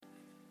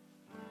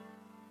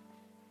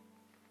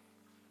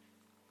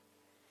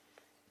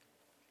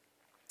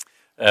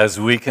As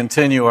we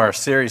continue our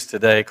series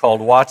today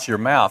called Watch Your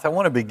Mouth, I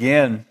want to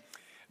begin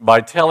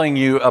by telling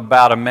you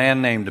about a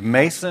man named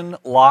Mason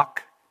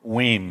Locke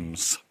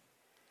Weems.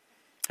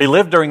 He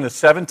lived during the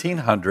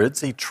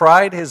 1700s. He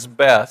tried his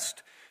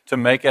best to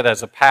make it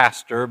as a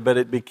pastor, but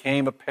it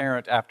became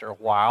apparent after a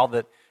while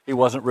that he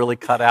wasn't really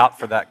cut out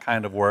for that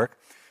kind of work.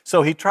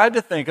 So he tried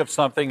to think of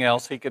something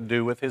else he could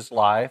do with his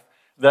life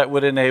that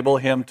would enable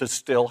him to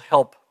still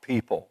help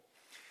people.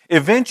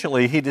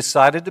 Eventually, he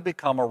decided to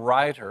become a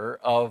writer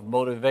of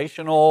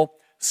motivational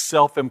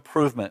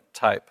self-improvement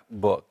type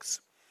books.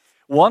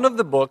 One of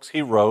the books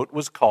he wrote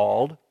was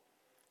called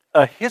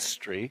A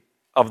History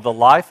of the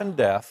Life and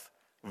Death,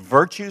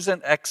 Virtues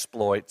and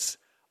Exploits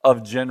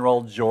of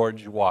General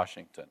George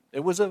Washington.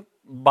 It was a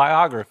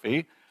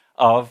biography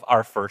of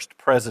our first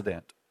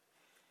president.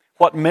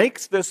 What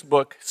makes this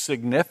book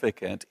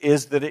significant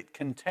is that it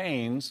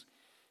contains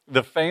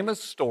the famous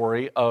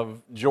story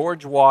of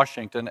George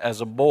Washington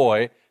as a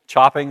boy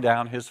chopping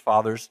down his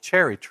father's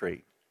cherry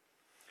tree.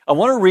 I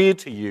want to read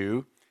to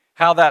you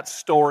how that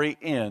story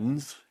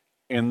ends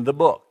in the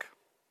book.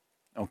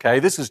 Okay,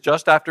 this is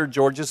just after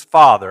George's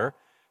father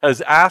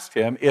has asked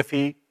him if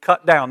he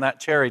cut down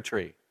that cherry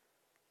tree.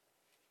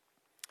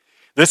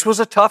 This was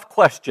a tough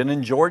question,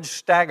 and George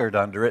staggered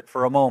under it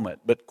for a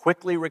moment, but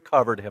quickly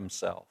recovered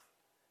himself.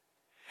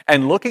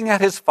 And looking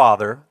at his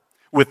father,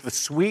 with the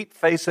sweet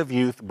face of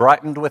youth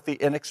brightened with the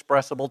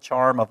inexpressible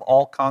charm of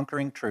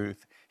all-conquering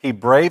truth, he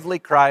bravely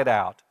cried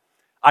out,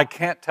 "I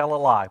can't tell a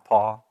lie,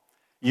 Pa.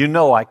 You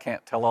know I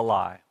can't tell a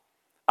lie.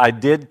 I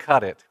did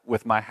cut it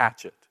with my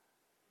hatchet."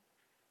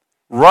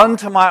 "Run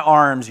to my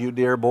arms, you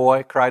dear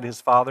boy," cried his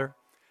father.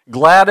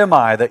 "Glad am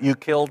I that you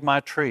killed my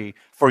tree,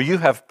 for you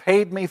have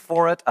paid me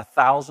for it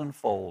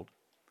 1,000-fold.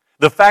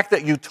 The fact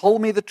that you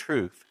told me the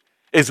truth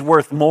is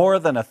worth more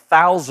than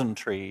 1,000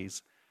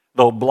 trees,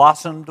 though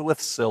blossomed with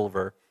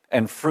silver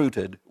and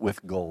fruited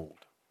with gold."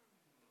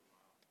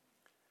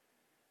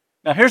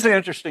 Now, here's the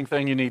interesting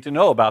thing you need to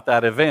know about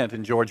that event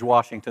in George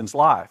Washington's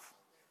life.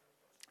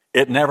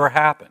 It never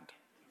happened.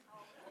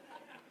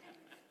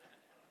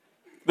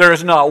 There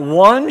is not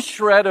one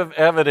shred of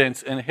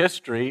evidence in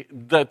history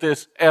that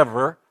this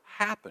ever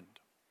happened.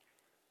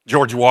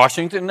 George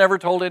Washington never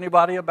told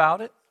anybody about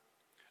it.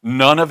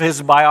 None of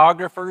his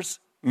biographers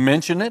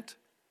mention it.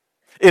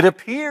 It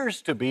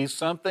appears to be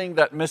something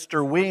that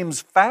Mr.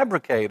 Weems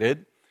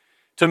fabricated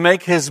to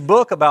make his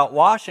book about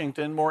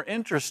Washington more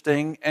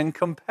interesting and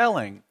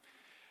compelling.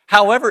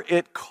 However,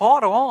 it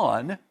caught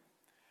on,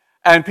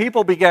 and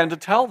people began to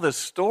tell this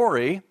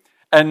story,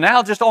 and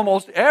now just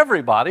almost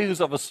everybody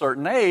who's of a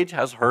certain age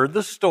has heard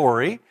the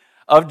story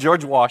of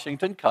George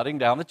Washington cutting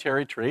down the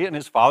cherry tree, and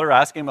his father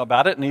asked him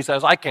about it, and he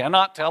says, "I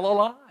cannot tell a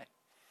lie."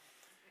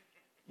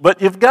 But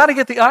you've got to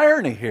get the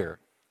irony here.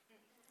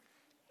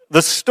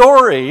 The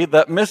story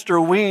that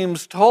Mr.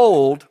 Weems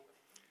told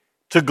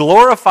to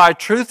glorify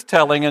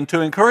truth-telling and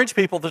to encourage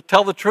people to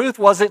tell the truth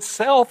was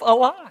itself a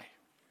lie.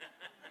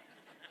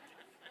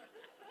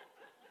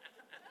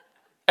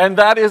 And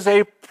that is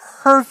a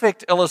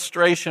perfect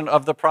illustration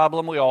of the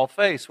problem we all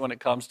face when it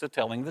comes to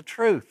telling the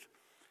truth.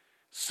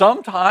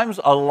 Sometimes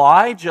a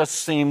lie just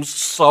seems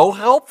so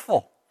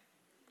helpful.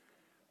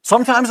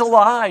 Sometimes a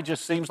lie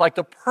just seems like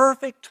the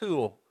perfect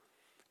tool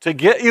to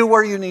get you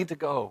where you need to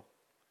go,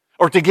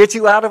 or to get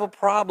you out of a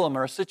problem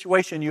or a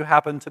situation you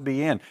happen to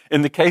be in.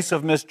 In the case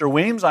of Mr.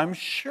 Weems, I'm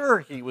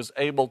sure he was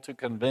able to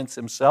convince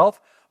himself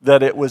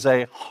that it was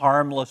a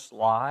harmless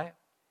lie.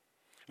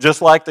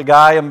 Just like the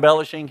guy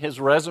embellishing his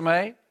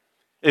resume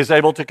is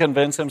able to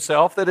convince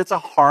himself that it's a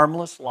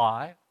harmless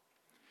lie.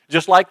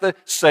 Just like the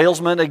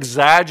salesman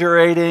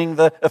exaggerating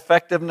the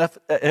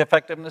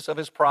effectiveness of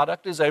his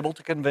product is able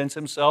to convince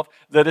himself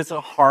that it's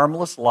a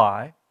harmless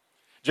lie.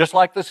 Just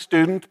like the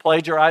student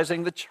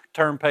plagiarizing the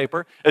term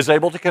paper is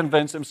able to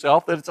convince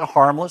himself that it's a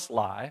harmless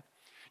lie.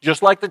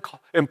 Just like the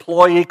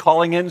employee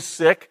calling in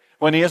sick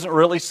when he isn't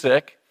really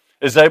sick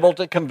is able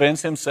to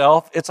convince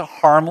himself it's a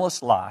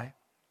harmless lie.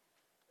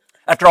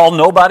 After all,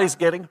 nobody's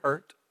getting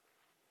hurt.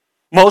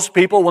 Most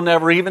people will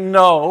never even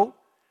know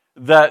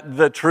that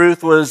the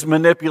truth was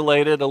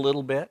manipulated a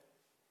little bit.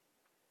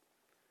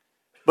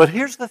 But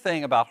here's the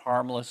thing about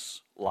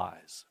harmless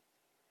lies.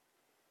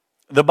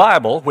 The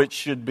Bible, which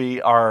should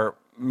be our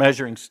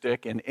measuring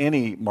stick in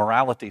any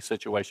morality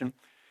situation,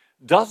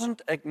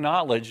 doesn't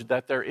acknowledge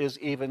that there is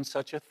even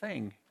such a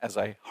thing as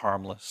a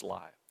harmless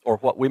lie, or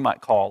what we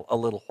might call a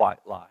little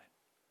white lie.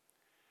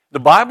 The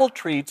Bible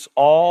treats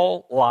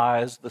all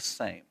lies the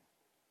same,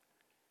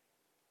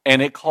 and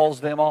it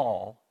calls them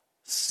all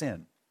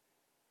sin.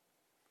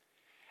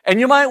 And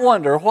you might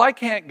wonder, why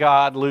can't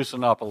God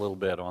loosen up a little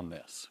bit on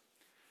this?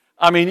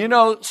 I mean,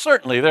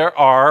 certainly there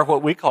are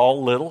what we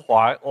call little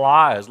white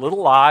lies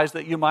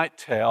that you might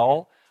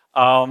tell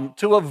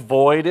to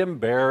avoid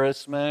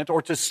embarrassment,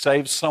 or to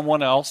save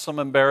someone else some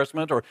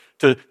embarrassment, or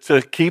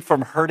to keep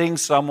from hurting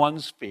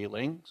someone's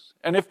feelings.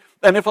 And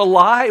if a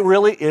lie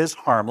really is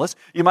harmless,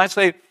 you might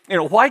say,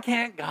 why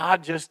can't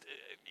God just,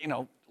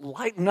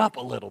 lighten up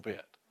a little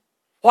bit?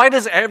 Why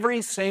does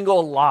every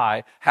single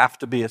lie have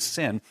to be a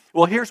sin?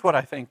 Well, here's what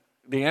I think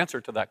the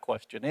answer to that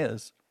question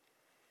is.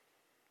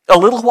 A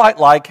little white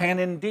lie can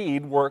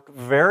indeed work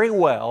very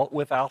well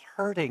without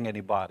hurting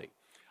anybody.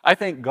 I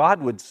think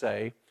God would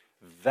say,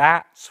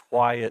 that's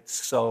why it's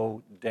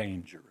so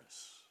dangerous.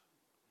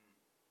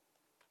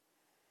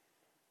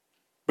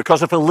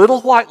 Because if a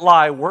little white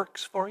lie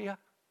works for you,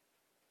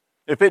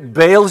 if it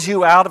bails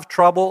you out of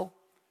trouble,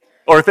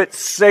 or if it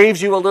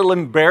saves you a little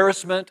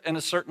embarrassment in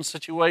a certain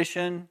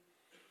situation,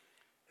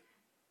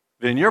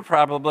 then you're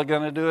probably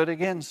going to do it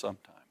again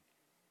sometime.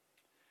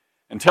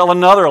 And tell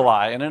another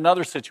lie in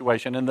another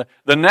situation, and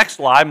the next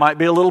lie might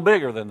be a little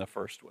bigger than the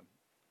first one.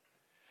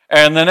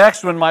 And the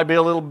next one might be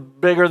a little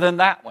bigger than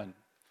that one.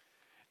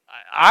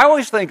 I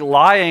always think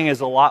lying is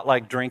a lot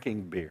like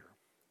drinking beer.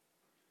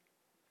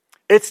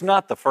 It's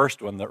not the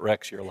first one that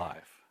wrecks your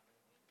life.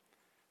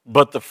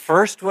 But the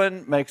first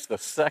one makes the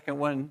second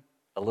one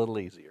a little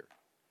easier.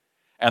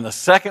 And the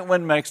second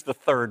one makes the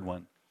third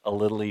one a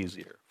little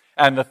easier.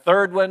 And the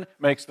third one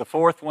makes the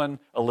fourth one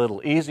a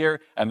little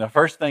easier. And the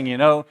first thing you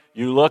know,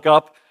 you look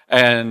up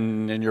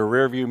and in your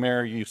rearview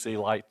mirror you see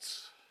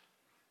lights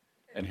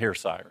and hear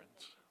sirens.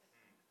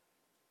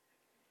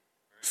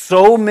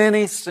 So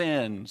many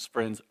sins,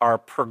 friends, are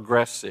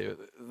progressive.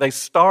 They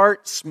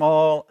start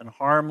small and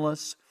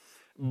harmless,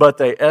 but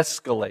they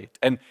escalate.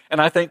 And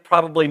I think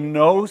probably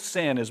no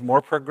sin is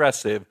more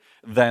progressive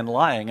than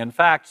lying. In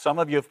fact, some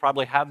of you have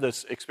probably had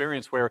this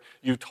experience where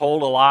you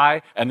told a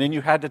lie and then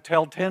you had to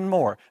tell 10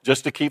 more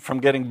just to keep from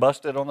getting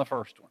busted on the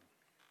first one.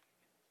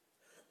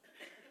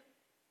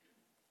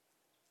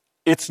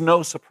 It's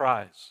no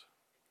surprise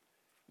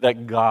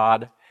that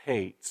God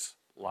hates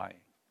lying.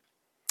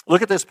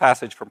 Look at this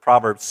passage from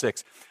Proverbs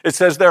 6. It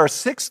says, there are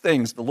 6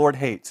 things the Lord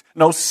hates.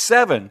 No,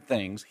 7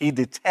 things he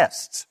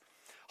detests.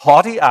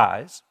 Haughty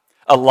eyes,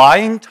 a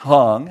lying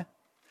tongue,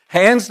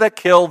 hands that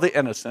kill the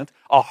innocent,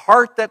 a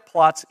heart that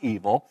plots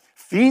evil,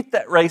 feet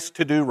that race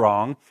to do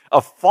wrong,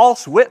 a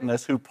false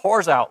witness who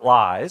pours out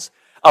lies,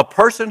 a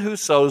person who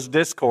sows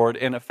discord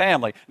in a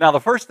family. Now, the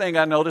first thing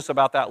I notice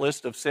about that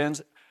list of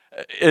sins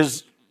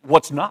is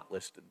what's not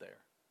listed there.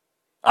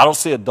 I don't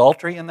see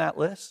adultery in that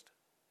list.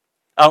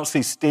 I don't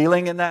see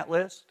stealing in that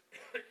list.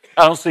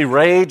 I don't see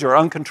rage or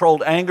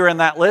uncontrolled anger in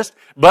that list.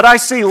 But I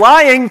see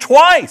lying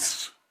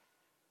twice.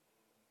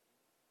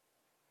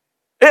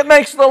 It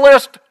makes the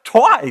list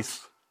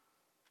twice.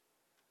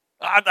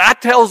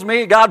 That tells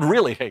me God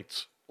really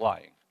hates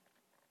lying.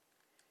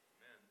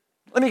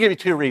 Let me give you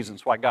 2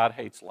 reasons why God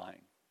hates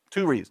lying.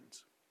 2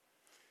 reasons.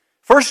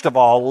 First of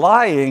all,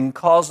 lying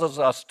causes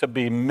us to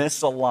be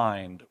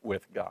misaligned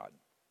with God.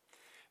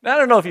 Now, I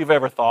don't know if you've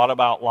ever thought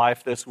about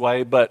life this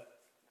way, but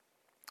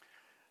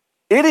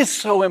it is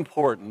so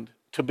important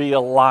to be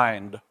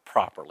aligned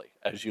properly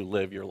as you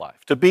live your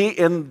life, to be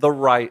in the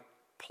right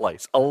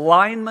place.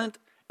 Alignment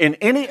in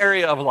any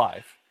area of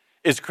life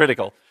is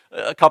critical.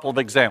 A couple of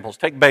examples.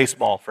 Take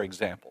baseball, for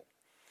example.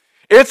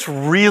 It's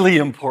really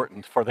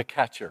important for the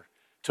catcher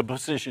to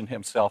position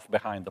himself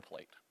behind the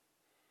plate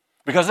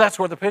because that's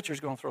where the pitcher's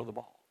going to throw the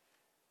ball.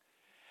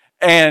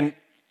 And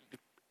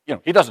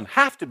he doesn't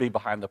have to be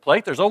behind the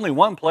plate. There's only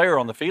one player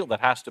on the field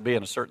that has to be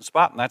in a certain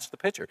spot, and that's the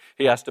pitcher.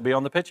 He has to be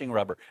on the pitching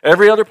rubber.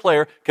 Every other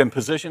player can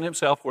position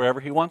himself wherever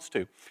he wants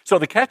to. So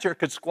the catcher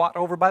could squat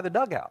over by the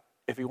dugout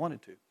if he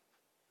wanted to.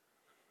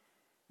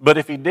 But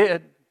if he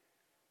did,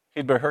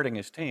 he'd be hurting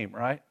his team,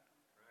 right?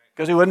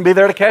 Because he wouldn't be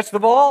there to catch the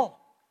ball.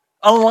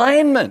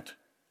 Alignment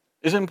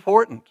is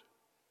important.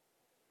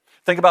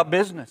 Think about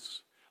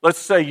business. Let's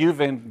say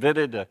you've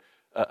invented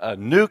a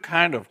new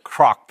kind of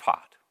crock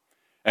pot,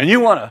 and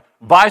you want to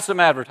buy some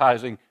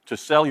advertising to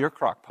sell your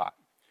crock pot.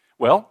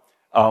 Well,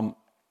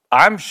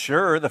 I'm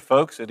sure the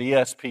folks at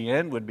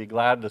ESPN would be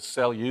glad to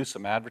sell you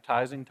some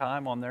advertising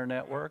time on their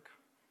network.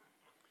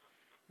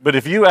 But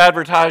if you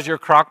advertise your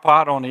crock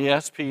pot on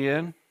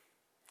ESPN,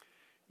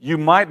 you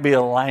might be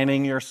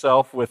aligning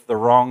yourself with the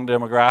wrong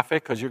demographic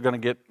because you're going to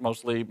get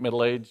mostly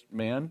middle-aged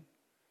men.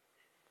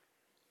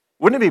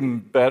 Wouldn't it be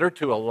better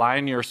to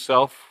align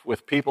yourself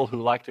with people who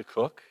like to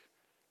cook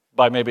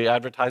by maybe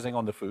advertising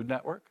on the Food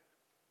Network?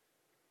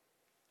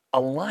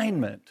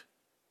 Alignment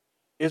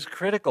is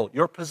critical.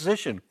 Your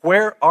position.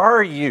 Where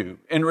are you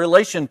in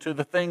relation to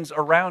the things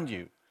around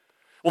you?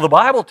 Well, the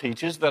Bible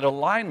teaches that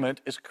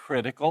alignment is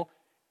critical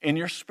in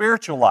your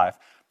spiritual life.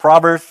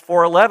 Proverbs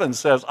 4:11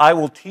 says, I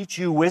will teach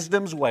you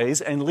wisdom's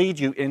ways and lead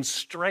you in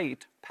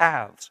straight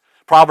paths.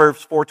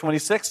 Proverbs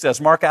 4:26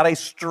 says, mark out a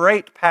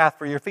straight path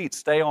for your feet.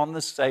 Stay on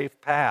the safe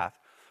path.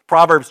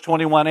 Proverbs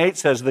 21:8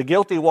 says, the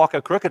guilty walk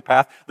a crooked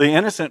path, the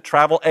innocent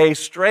travel a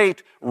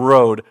straight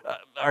road.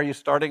 Are you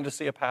starting to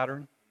see a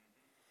pattern?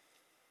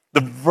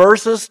 The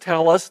verses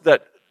tell us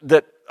that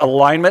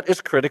alignment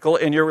is critical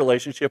in your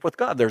relationship with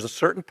God. There's a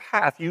certain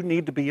path you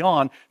need to be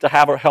on to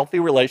have a healthy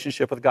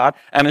relationship with God,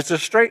 and it's a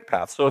straight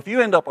path. So if you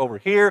end up over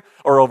here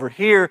or over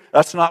here,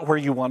 that's not where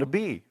you want to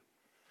be.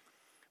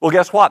 Well,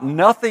 guess what?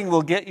 Nothing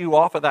will get you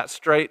off of that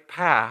straight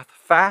path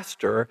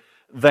faster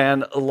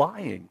than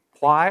lying.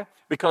 Why?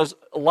 Because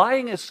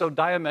lying is so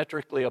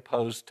diametrically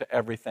opposed to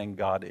everything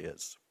God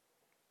is.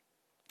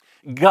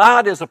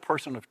 God is a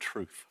person of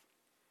truth.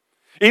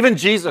 Even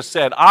Jesus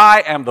said,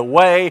 I am the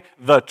way,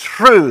 the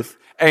truth,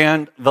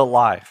 and the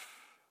life.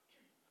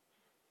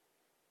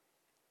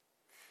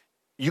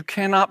 You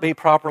cannot be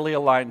properly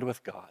aligned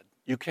with God.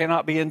 You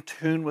cannot be in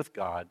tune with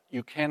God.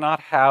 You cannot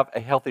have a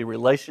healthy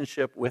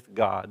relationship with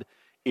God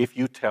if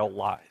you tell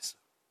lies.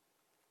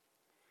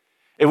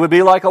 It would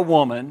be like a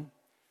woman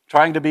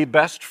trying to be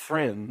best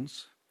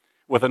friends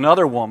with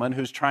another woman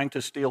who's trying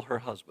to steal her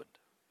husband.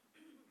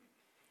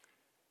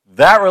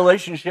 That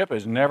relationship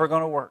is never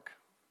going to work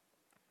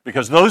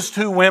because those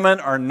two women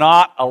are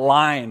not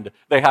aligned.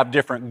 They have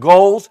different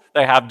goals.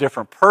 They have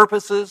different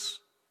purposes.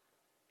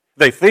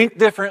 They think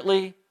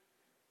differently.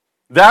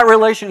 That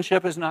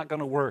relationship is not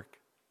going to work.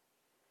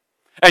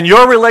 And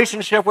your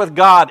relationship with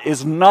God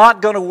is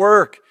not going to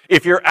work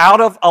if you're out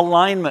of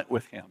alignment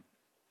with Him.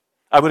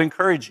 I would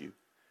encourage you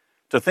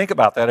to think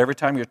about that every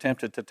time you're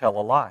tempted to tell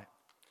a lie.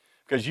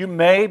 Because you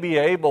may be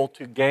able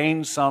to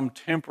gain some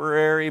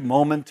temporary,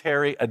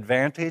 momentary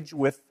advantage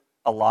with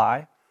a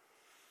lie,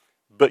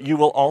 but you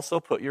will also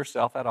put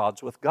yourself at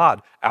odds with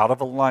God, out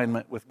of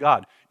alignment with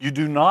God. You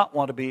do not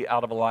want to be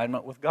out of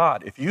alignment with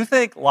God. If you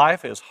think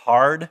life is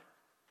hard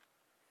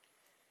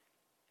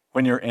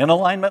when you're in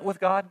alignment with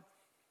God,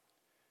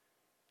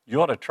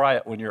 you ought to try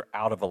it when you're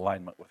out of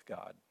alignment with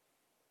God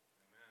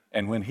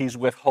and when He's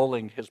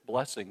withholding His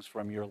blessings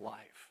from your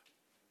life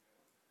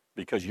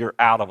because you're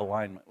out of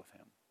alignment with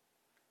Him.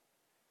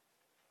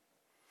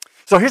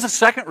 So here's a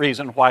second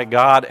reason why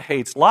God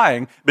hates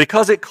lying,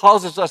 because it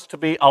causes us to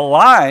be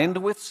aligned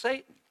with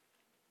Satan.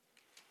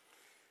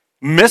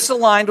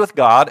 Misaligned with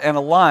God and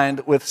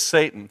aligned with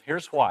Satan.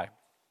 Here's why.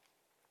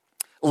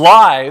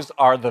 Lies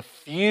are the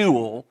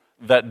fuel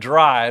that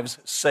drives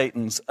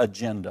Satan's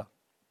agenda.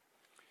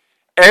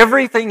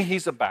 Everything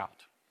he's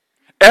about,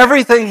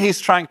 everything he's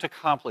trying to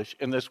accomplish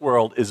in this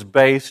world is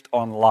based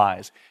on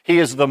lies. He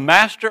is the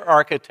master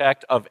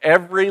architect of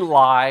every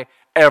lie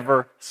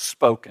ever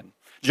spoken.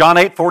 John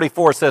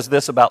 8:44 says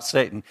this about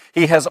Satan.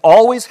 He has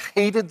always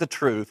hated the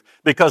truth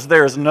because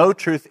there is no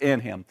truth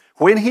in him.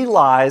 When he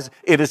lies,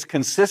 it is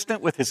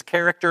consistent with his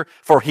character,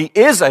 for he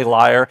is a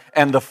liar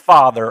and the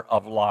father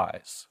of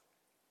lies.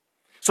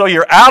 So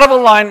you're out of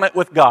alignment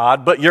with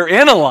God, but you're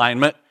in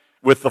alignment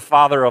with the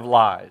father of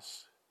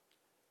lies.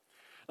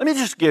 Let me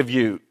just give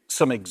you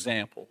some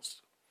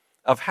examples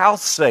of how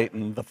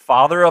Satan, the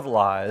father of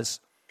lies,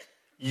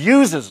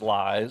 uses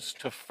lies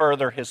to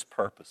further his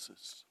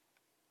purposes.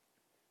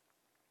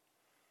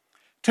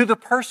 To the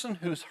person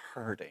who's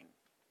hurting,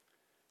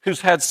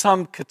 who's had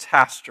some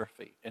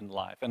catastrophe in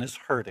life and is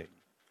hurting,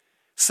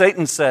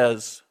 Satan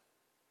says,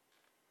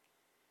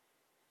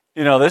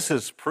 you know, this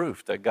is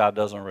proof that God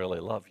doesn't really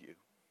love you.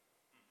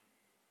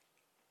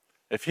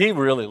 If He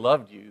really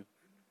loved you,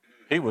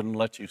 He wouldn't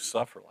let you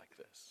suffer like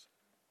this.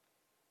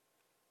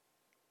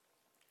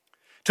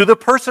 To the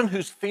person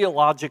who's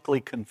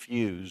theologically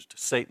confused,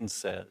 Satan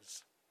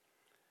says,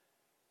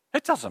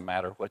 it doesn't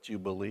matter what you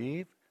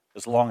believe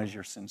as long as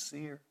you're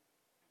sincere.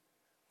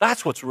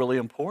 That's what's really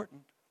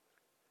important.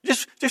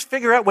 Just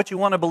figure out what you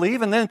want to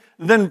believe and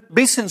then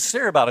be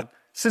sincere about it.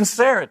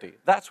 Sincerity,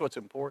 that's what's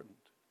important.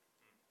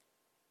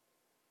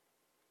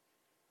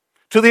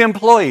 To the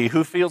employee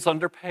who feels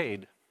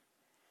underpaid,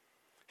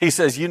 he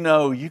says, you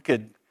know, you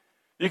could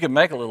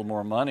make a little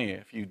more money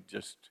if you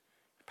just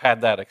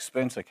pad that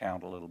expense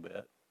account a little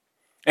bit.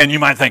 And you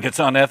might think it's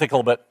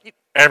unethical, but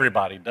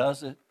everybody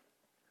does it.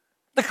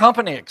 The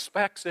company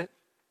expects it.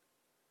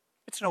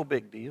 It's no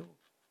big deal.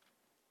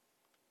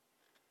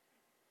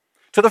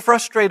 To the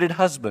frustrated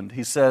husband,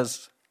 he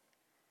says,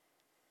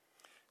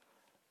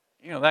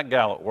 you know, that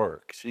gal at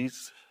work,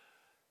 she's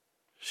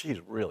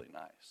really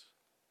nice.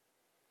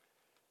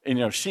 And,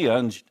 you know, she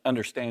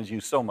understands you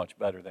so much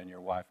better than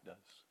your wife does.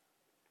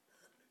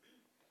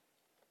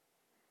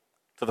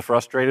 To the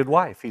frustrated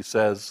wife, he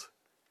says,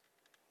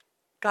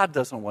 God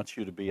doesn't want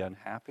you to be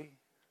unhappy.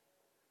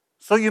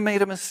 So you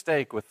made a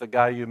mistake with the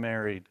guy you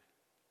married.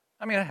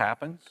 I mean, it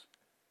happens.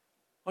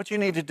 What you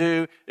need to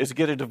do is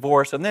get a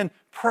divorce and then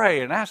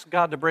pray and ask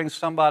God to bring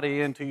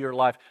somebody into your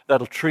life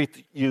that'll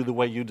treat you the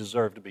way you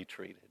deserve to be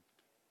treated.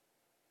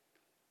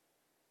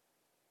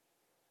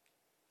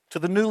 To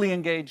the newly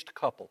engaged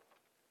couple,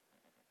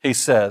 he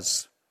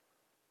says,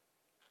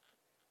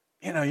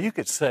 you know, you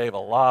could save a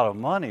lot of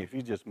money if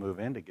you just move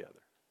in together.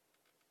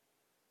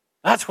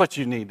 That's what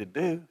you need to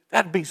do.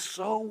 That'd be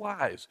so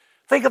wise.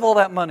 Think of all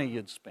that money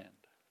you'd spend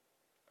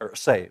or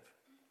save.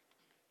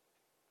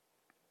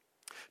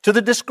 To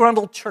the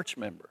disgruntled church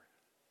member,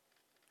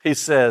 he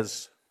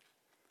says,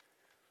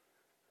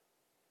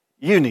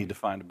 you need to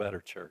find a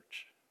better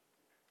church.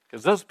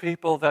 Because those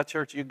people, that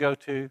church you go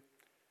to,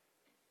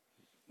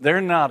 they're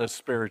not as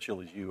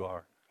spiritual as you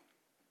are.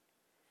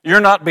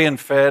 You're not being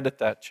fed at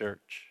that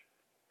church.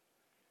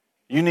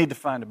 You need to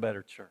find a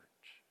better church.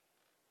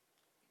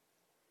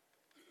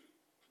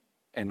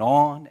 And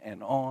on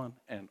and on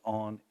and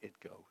on it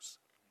goes.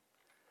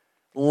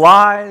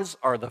 Lies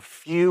are the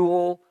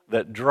fuel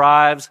that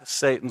drives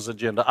Satan's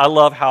agenda. I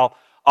love how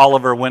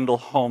Oliver Wendell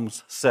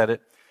Holmes said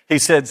it. He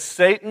said,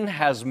 Satan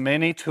has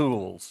many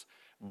tools,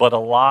 but a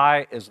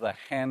lie is the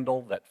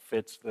handle that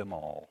fits them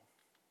all.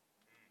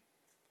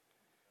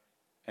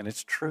 And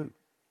it's true.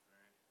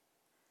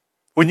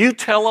 When you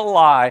tell a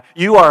lie,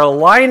 you are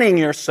aligning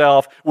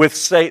yourself with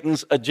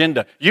Satan's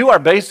agenda. You are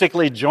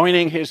basically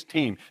joining his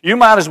team. You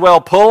might as well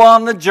pull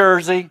on the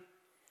jersey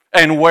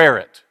and wear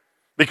it,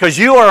 because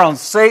you are on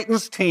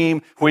Satan's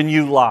team when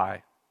you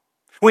lie.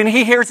 When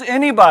he hears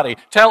anybody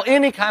tell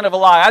any kind of a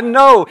lie, I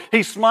know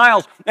he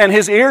smiles and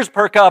his ears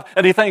perk up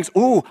and he thinks,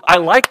 ooh, I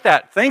like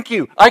that. Thank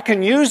you. I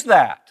can use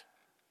that.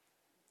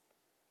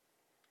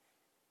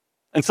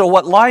 And so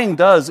what lying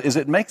does is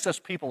it makes us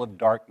people of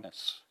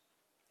darkness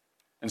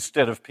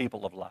instead of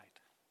people of light.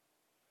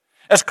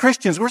 As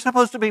Christians, we're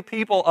supposed to be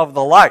people of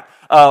the light.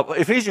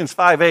 Ephesians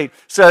 5:8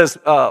 says,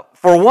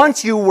 for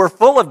once you were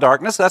full of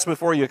darkness, that's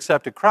before you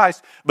accepted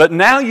Christ, but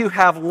now you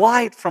have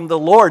light from the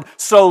Lord,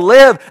 so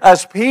live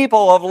as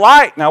people of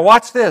light. Now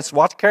watch this,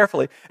 watch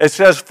carefully. It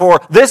says, for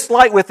this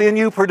light within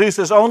you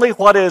produces only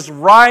what is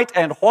right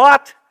and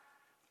what?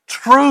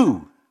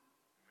 True.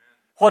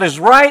 What is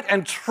right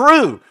and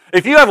true.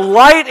 If you have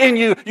light in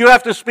you, you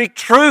have to speak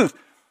truth.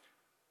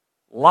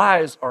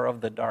 Lies are of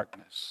the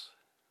darkness.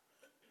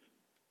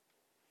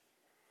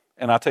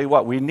 And I'll tell you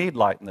what, we need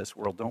light in this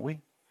world, don't we?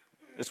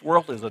 This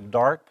world is a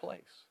dark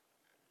place.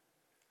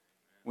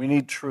 We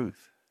need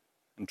truth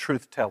and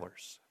truth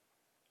tellers.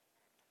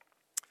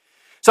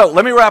 So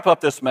let me wrap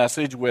up this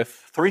message with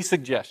 3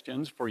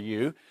 suggestions for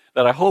you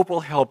that I hope will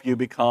help you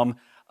become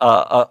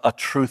a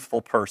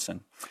truthful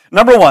person.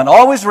 Number 1,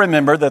 always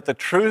remember that the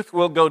truth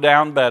will go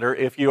down better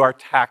if you are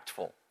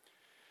tactful.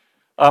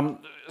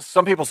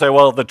 Some people say,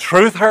 well, the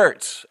truth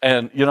hurts,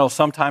 and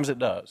sometimes it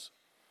does.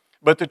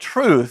 But the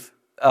truth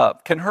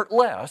can hurt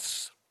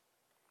less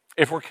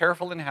if we're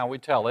careful in how we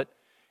tell it.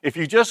 If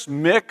you just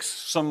mix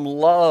some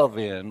love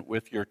in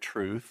with your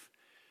truth,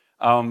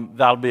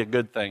 that'll be a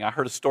good thing. I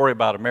heard a story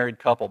about a married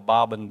couple,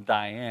 Bob and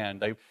Diane.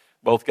 They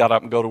both got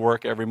up and go to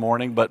work every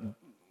morning, but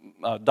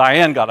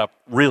Diane got up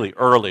really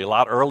early, a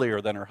lot earlier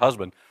than her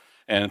husband.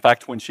 And in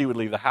fact, when she would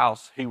leave the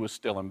house, he was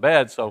still in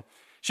bed. So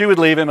she would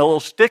leave him a little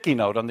sticky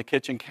note on the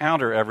kitchen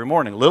counter every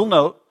morning, a little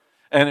note,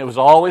 and it was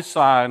always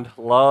signed,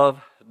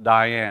 Love,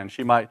 Diane.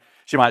 She might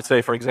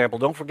say, for example,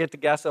 don't forget to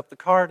gas up the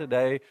car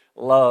today,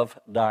 love,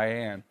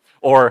 Diane.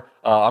 Or,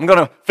 I'm going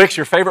to fix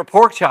your favorite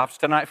pork chops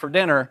tonight for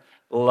dinner,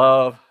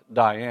 love,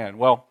 Diane.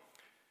 Well,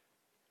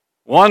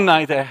 one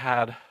night they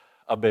had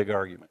a big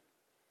argument,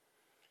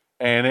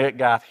 and it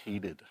got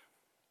heated.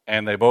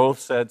 And they both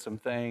said some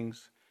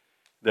things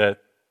that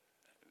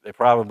they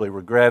probably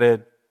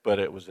regretted, but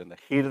it was in the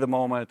heat of the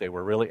moment. They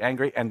were really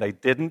angry, and they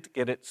didn't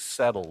get it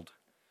settled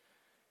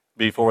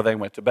before they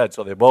went to bed.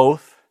 So they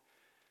both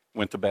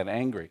went to bed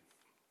angry.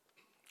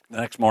 The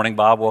next morning,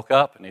 Bob woke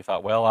up, and he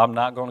thought, well, I'm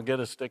not going to get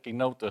a sticky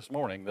note this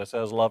morning that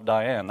says, Love,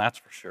 Diane, that's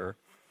for sure.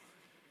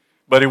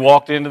 But he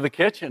walked into the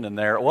kitchen, and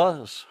there it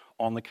was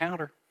on the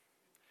counter.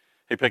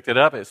 He picked it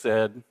up. It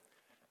said,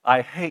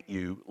 I hate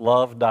you,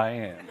 love,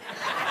 Diane.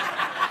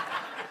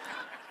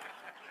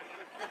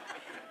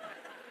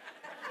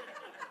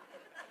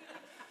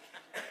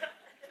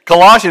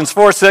 Colossians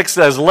 4:6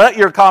 says, let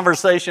your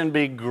conversation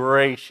be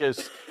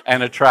gracious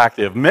and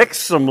attractive. Mix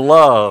some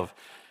love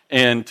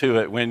into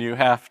it when you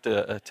have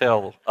to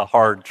tell a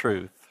hard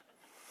truth.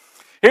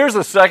 Here's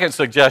the second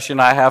suggestion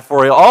I have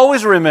for you.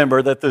 Always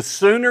remember that the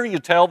sooner you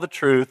tell the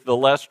truth, the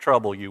less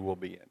trouble you will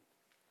be in.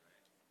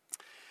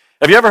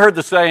 Have you ever heard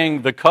the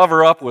saying, the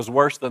cover-up was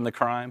worse than the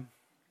crime?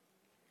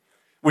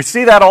 We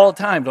see that all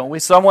the time, don't we?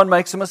 Someone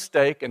makes a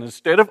mistake, and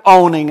instead of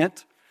owning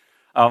it,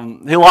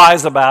 he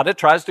lies about it,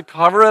 tries to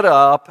cover it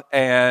up,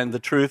 and the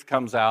truth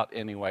comes out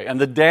anyway. And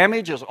the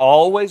damage is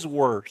always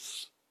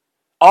worse,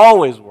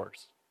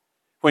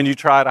 when you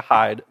try to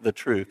hide the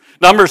truth.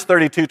 Numbers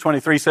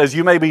 32:23 says,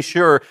 you may be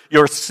sure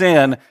your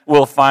sin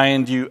will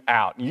find you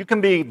out. You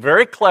can be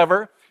very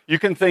clever. You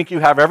can think you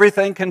have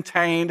everything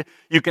contained.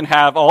 You can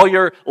have all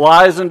your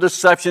lies and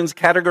deceptions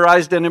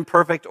categorized in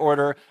perfect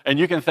order, and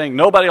you can think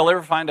nobody will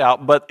ever find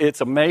out. But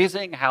it's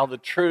amazing how the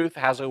truth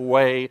has a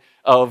way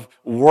of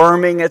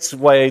worming its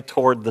way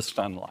toward the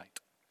sunlight.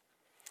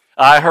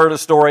 I heard a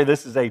story,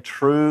 this is a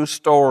true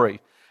story,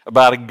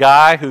 about a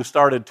guy who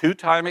started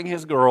two-timing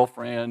his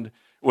girlfriend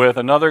with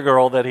another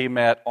girl that he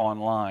met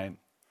online.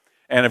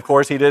 And of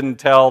course, he didn't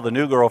tell the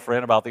new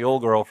girlfriend about the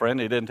old girlfriend.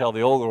 He didn't tell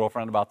the old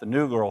girlfriend about the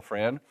new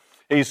girlfriend.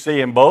 He's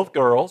seeing both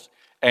girls,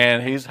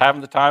 and he's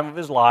having the time of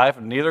his life,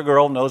 and neither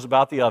girl knows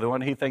about the other one.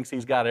 He thinks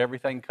he's got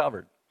everything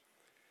covered.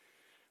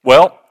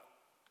 Well,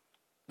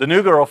 the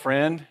new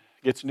girlfriend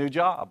gets a new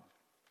job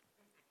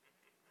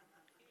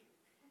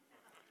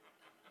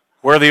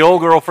where the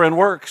old girlfriend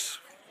works.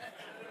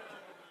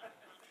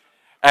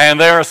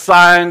 And they're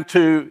assigned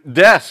to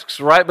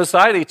desks right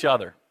beside each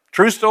other.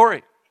 True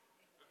story.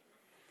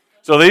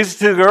 So these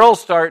two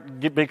girls start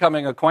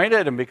becoming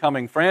acquainted and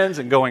becoming friends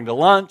and going to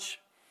lunch.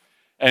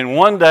 And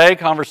one day,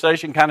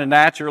 conversation kind of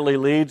naturally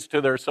leads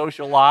to their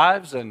social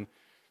lives, and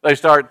they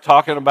start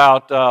talking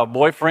about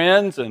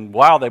boyfriends, and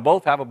wow, they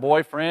both have a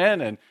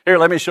boyfriend, and here,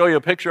 let me show you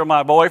a picture of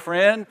my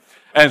boyfriend.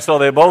 And so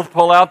they both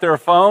pull out their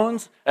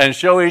phones and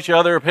show each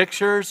other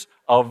pictures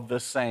of the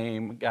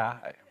same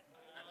guy.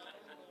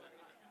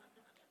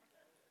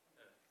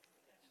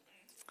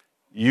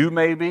 You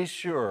may be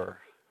sure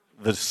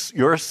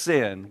your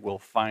sin will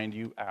find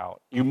you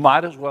out. You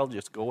might as well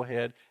just go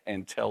ahead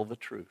and tell the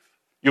truth.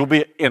 You'll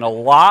be in a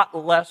lot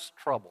less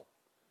trouble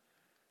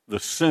the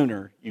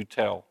sooner you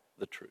tell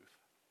the truth.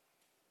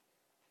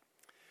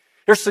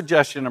 Here's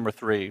suggestion number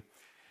 3.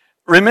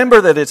 Remember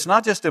that it's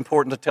not just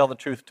important to tell the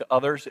truth to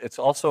others, it's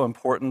also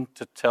important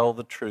to tell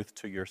the truth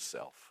to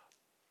yourself.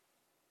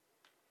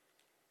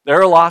 There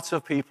are lots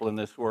of people in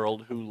this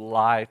world who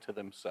lie to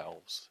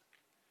themselves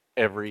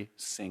every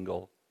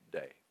single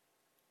day.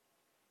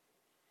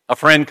 A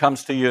friend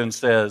comes to you and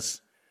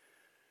says,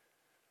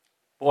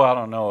 boy, I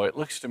don't know, it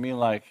looks to me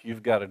like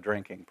you've got a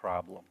drinking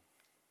problem.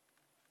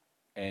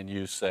 And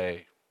you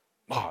say,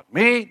 what,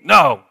 me?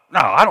 No,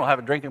 I don't have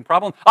a drinking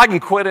problem. I can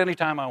quit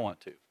anytime I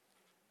want to.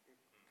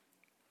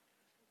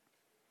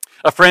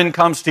 A friend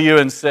comes to you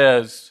and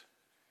says,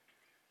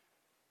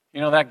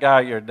 you know, that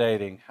guy you're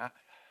dating,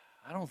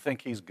 I don't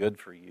think he's good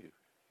for you.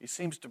 He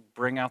seems to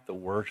bring out the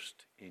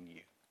worst in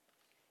you.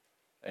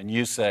 And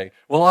you say,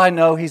 well, I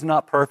know he's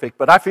not perfect,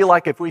 but I feel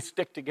like if we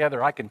stick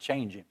together, I can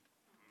change him.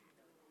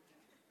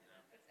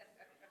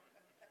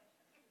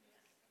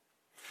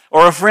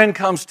 Or a friend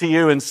comes to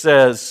you and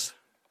says,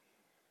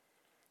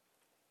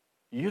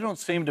 you don't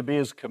seem to be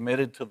as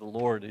committed to the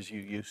Lord as you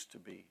used to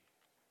be.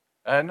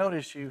 I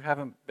notice you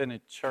haven't been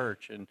at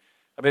church, and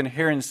I've been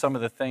hearing some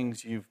of the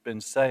things you've been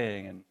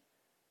saying, and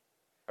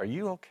are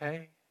you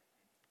okay?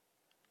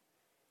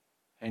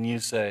 And you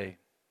say,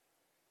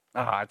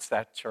 it's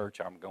that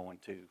church I'm going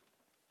to.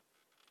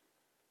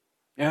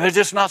 You know, they're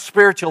just not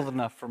spiritual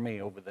enough for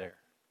me over there.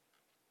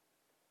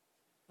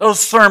 Those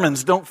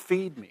sermons don't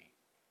feed me.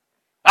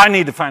 I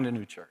need to find a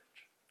new church.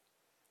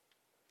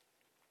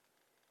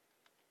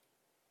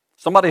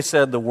 Somebody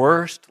said the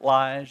worst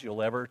lies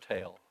you'll ever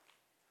tell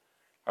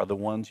are the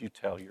ones you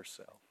tell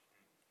yourself.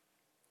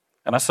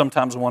 And I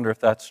sometimes wonder if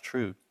that's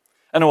true.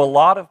 I know a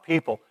lot of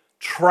people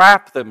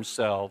trap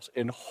themselves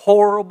in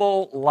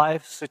horrible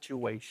life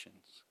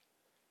situations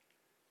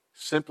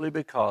simply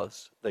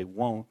because they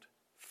won't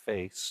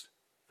face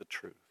the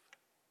truth.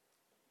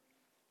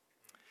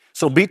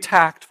 So be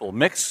tactful.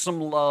 Mix some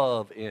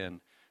love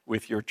in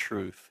with your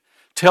truth.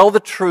 Tell the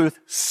truth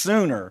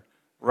sooner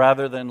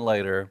rather than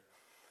later.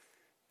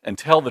 And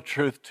tell the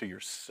truth to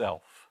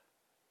yourself,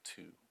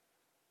 too.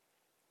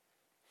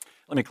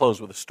 Let me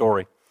close with a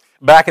story.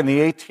 Back in the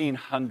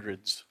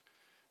 1800s,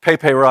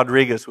 Pepe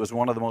Rodriguez was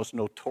one of the most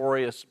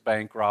notorious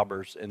bank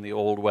robbers in the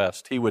Old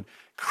West. He would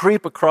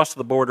creep across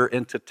the border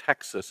into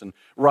Texas and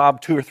rob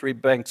 2 or 3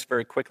 banks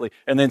very quickly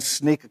and then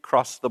sneak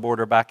across the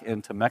border back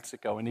into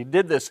Mexico. And he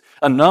did this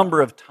a number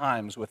of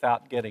times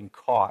without getting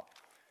caught.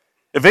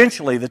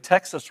 Eventually, the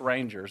Texas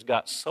Rangers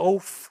got so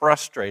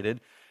frustrated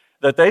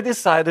that they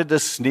decided to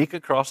sneak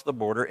across the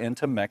border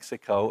into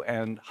Mexico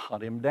and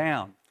hunt him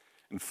down.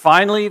 And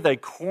finally, they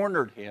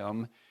cornered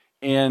him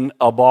in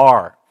a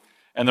bar.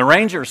 And the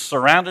Rangers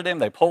surrounded him.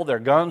 They pulled their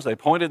guns. They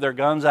pointed their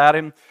guns at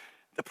him.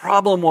 The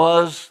problem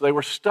was they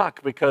were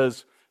stuck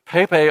because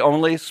Pepe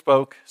only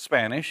spoke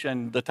Spanish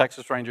and the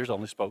Texas Rangers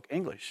only spoke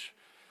English.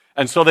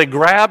 And so they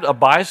grabbed a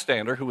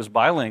bystander who was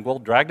bilingual,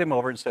 dragged him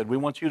over and said, we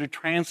want you to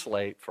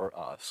translate for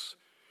us.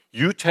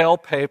 You tell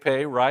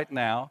Pepe right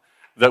now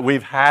that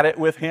we've had it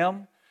with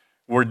him.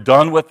 We're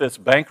done with this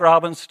bank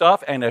robbing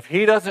stuff. And if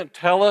he doesn't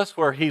tell us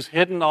where he's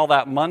hidden all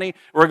that money,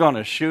 we're going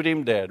to shoot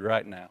him dead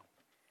right now.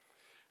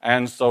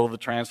 And so the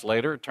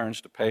translator turns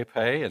to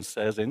Pepe and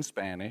says in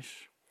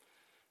Spanish,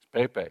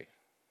 Pepe,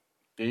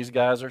 these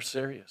guys are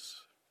serious.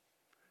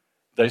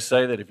 They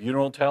say that if you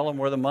don't tell them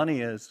where the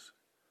money is,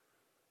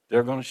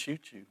 they're going to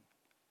shoot you.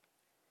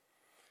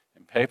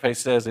 And Pepe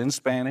says in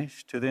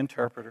Spanish to the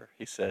interpreter,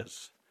 he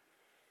says,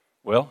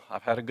 well,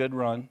 I've had a good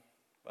run,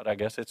 but I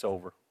guess it's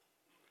over.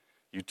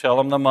 You tell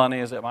them the money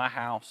is at my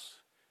house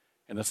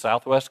in the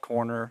southwest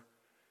corner.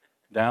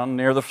 Down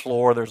near the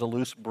floor, there's a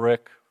loose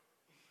brick.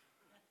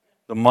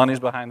 The money's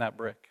behind that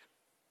brick.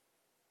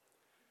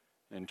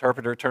 The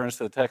interpreter turns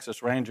to the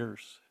Texas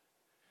Rangers,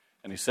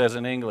 and he says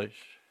in English,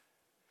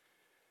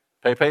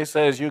 Pepe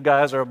says you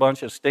guys are a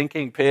bunch of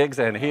stinking pigs,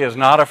 and he is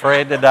not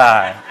afraid to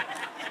die.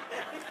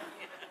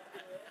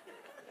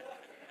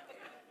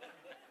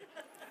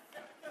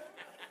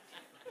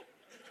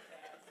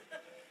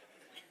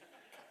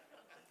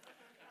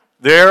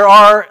 There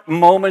are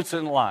moments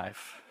in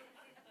life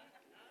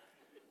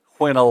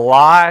when a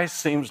lie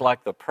seems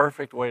like the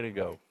perfect way to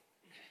go.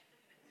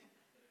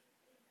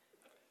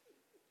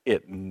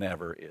 It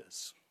never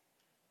is.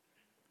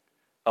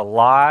 A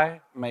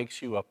lie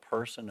makes you a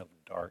person of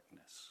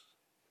darkness.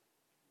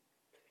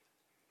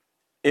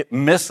 It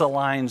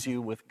misaligns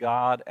you with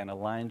God and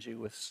aligns you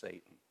with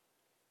Satan.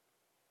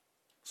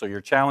 So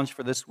your challenge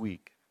for this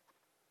week,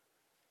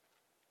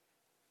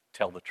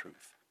 tell the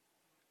truth.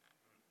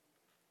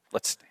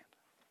 Let's stand.